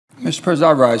Mr.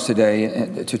 President, I rise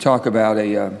today to talk about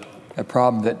a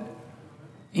problem that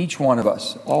each one of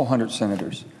us, all 100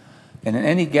 senators, and in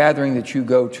any gathering that you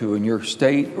go to in your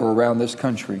state or around this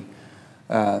country,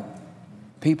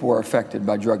 people are affected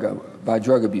by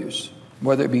drug abuse,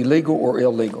 whether it be legal or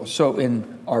illegal. So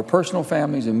in our personal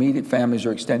families, immediate families,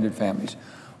 or extended families,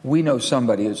 we know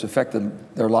somebody has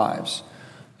affected their lives.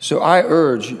 So I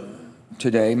urge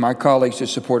today my colleagues to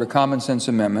support a common sense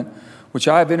amendment which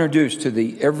I have introduced to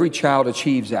the Every Child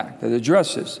Achieves Act that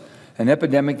addresses an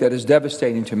epidemic that is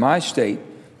devastating to my state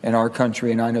and our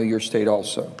country, and I know your state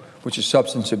also, which is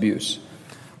substance abuse.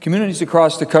 Communities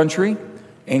across the country,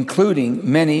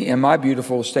 including many in my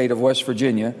beautiful state of West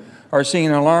Virginia, are seeing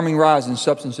an alarming rise in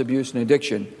substance abuse and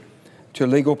addiction to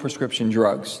legal prescription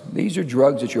drugs. These are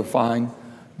drugs that you'll find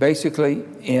basically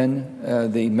in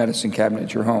the medicine cabinet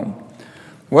at your home.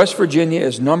 West Virginia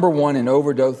is #1 in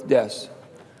overdose deaths.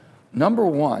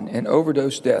 #1 in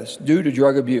overdose deaths due to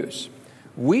drug abuse.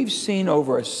 We've seen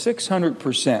over a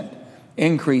 600%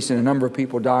 increase in the number of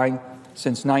people dying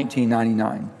since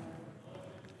 1999.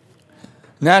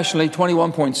 Nationally,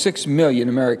 21.6 million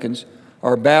Americans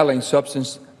are battling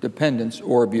substance dependence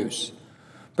or abuse.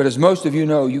 But as most of you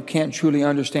know, you can't truly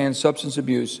understand substance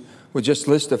abuse with just a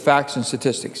list of facts and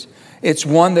statistics. It's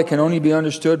one that can only be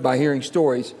understood by hearing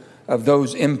stories of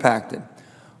those impacted.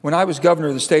 When I was governor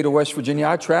of the state of West Virginia,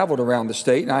 I traveled around the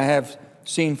state, and I have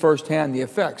seen firsthand the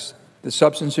effects that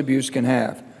substance abuse can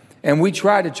have. And we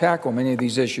try to tackle many of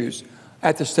these issues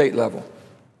at the state level,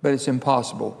 but it's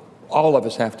impossible. All of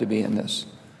us have to be in this.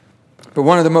 But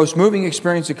one of the most moving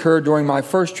experiences occurred during my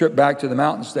first trip back to the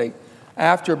Mountain State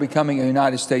after becoming a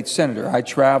United States Senator. I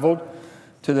traveled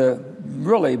to the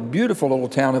really beautiful little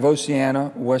town of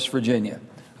Oceana, West Virginia.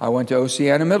 I went to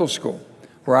Oceana Middle School,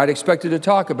 where I'd expected to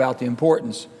talk about the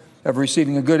importance of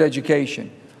receiving a good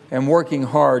education and working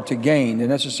hard to gain the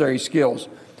necessary skills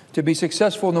to be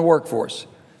successful in the workforce.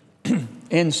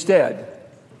 Instead,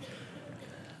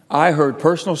 I heard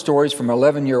personal stories from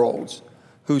 11-year-olds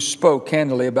who spoke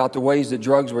candidly about the ways that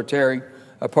drugs were tearing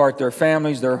apart their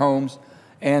families, their homes,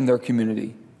 and their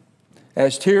community.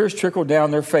 As tears trickled down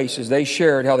their faces, they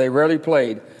shared how they rarely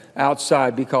played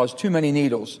outside because too many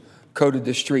needles coated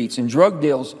the streets, and drug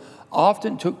deals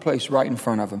often took place right in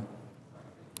front of them.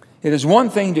 It is one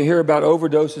thing to hear about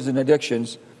overdoses and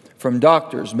addictions from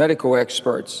doctors, medical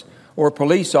experts, or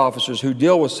police officers who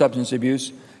deal with substance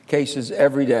abuse cases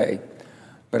every day.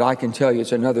 But I can tell you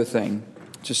it's another thing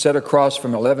to sit across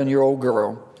from an 11-year-old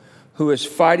girl who is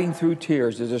fighting through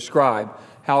tears to describe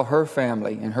how her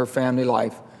family and her family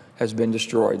life has been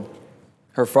destroyed.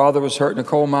 Her father was hurt in the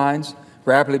coal mines,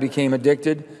 rapidly became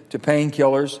addicted to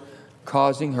painkillers,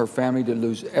 causing her family to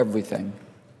lose everything.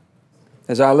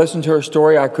 As I listened to her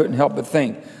story, I couldn't help but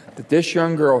think that this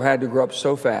young girl had to grow up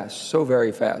so fast, so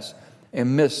very fast,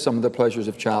 and miss some of the pleasures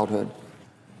of childhood.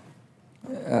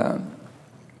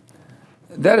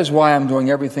 That is why I'm doing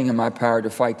everything in my power to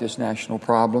fight this national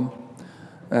problem.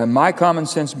 My common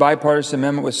sense bipartisan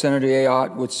amendment with Senator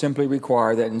Ayotte would simply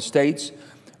require that in states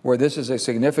where this is a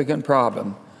significant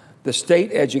problem, the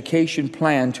state education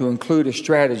plan to include a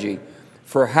strategy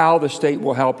for how the state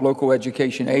will help local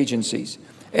education agencies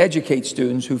educate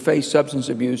students who face substance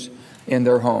abuse in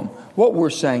their home. What we're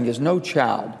saying is no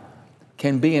child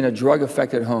can be in a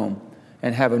drug-affected home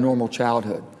and have a normal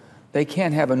childhood. They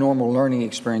can't have a normal learning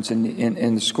experience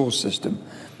in the school system.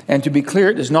 And to be clear,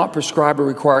 it does not prescribe or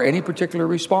require any particular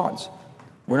response.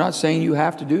 We're not saying you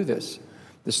have to do this.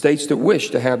 The states that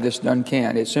wish to have this done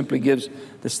can. It simply gives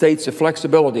the states the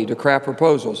flexibility to craft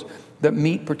proposals that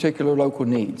meet particular local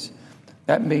needs.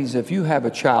 That means if you have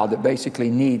a child that basically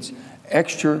needs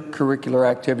extracurricular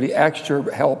activity,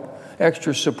 extra help,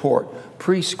 extra support,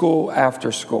 preschool,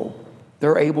 after school,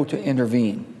 they're able to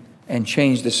intervene and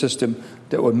change the system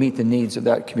that would meet the needs of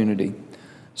that community.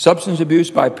 Substance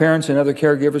abuse by parents and other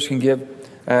caregivers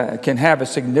can have a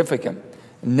significant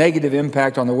negative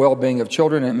impact on the well-being of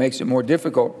children, and it makes it more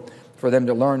difficult for them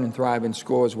to learn and thrive in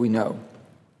school, as we know.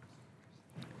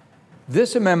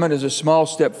 This amendment is a small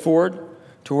step forward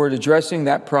toward addressing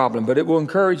that problem, but it will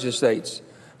encourage the states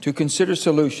to consider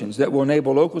solutions that will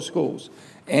enable local schools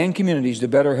and communities to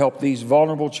better help these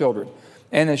vulnerable children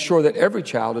and ensure that every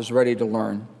child is ready to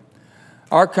learn.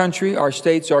 Our country, our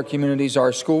states, our communities,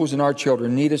 our schools, and our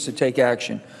children need us to take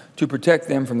action to protect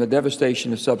them from the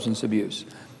devastation of substance abuse.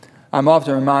 I'm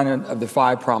often reminded of the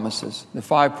 5 promises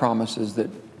that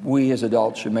we as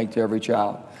adults should make to every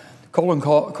child. Colin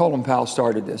Powell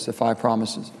started this, the 5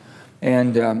 promises.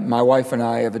 And my wife and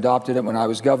I have adopted it when I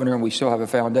was governor, and we still have a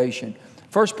foundation.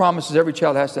 First promise is every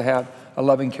child has to have a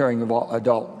loving, caring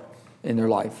adult in their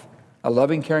life. A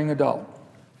loving, caring adult.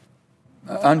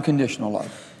 unconditional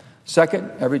love.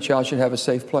 Second, every child should have a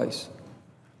safe place.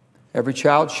 Every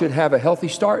child should have a healthy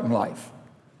start in life.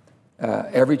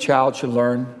 Every child should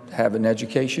learn, have an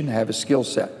education, have a skill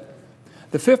set.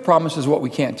 The fifth promise is what we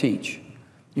can't teach.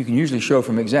 You can usually show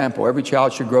from example. Every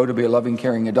child should grow to be a loving,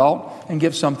 caring adult and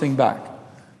give something back.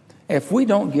 If we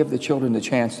don't give the children the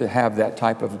chance to have that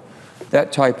type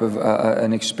of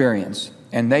an experience,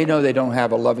 and they know they don't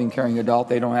have a loving, caring adult,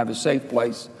 they don't have a safe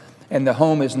place, and the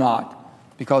home is not,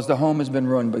 because the home has been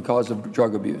ruined because of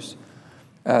drug abuse.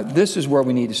 This is where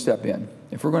we need to step in.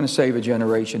 If we're going to save a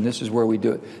generation, this is where we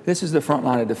do it. This is the front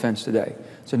line of defense today.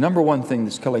 So number one thing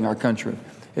that's killing our country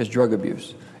is drug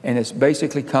abuse. And it's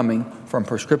basically coming from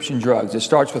prescription drugs. It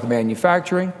starts with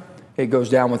manufacturing. It goes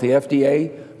down with the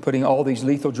FDA, putting all these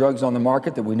lethal drugs on the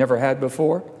market that we never had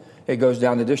before. It goes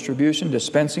down to distribution,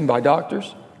 dispensing by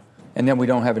doctors. And then we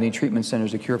don't have any treatment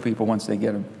centers to cure people once they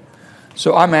get them.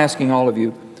 So I'm asking all of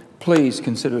you, please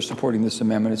consider supporting this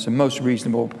amendment. It's the most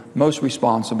reasonable, most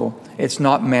responsible. It's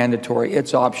not mandatory.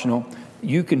 It's optional.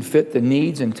 You can fit the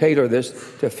needs and tailor this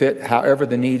to fit however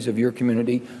the needs of your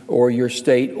community or your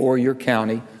state or your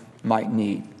county might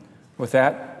need. With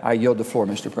that, I yield the floor,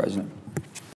 Mr. President.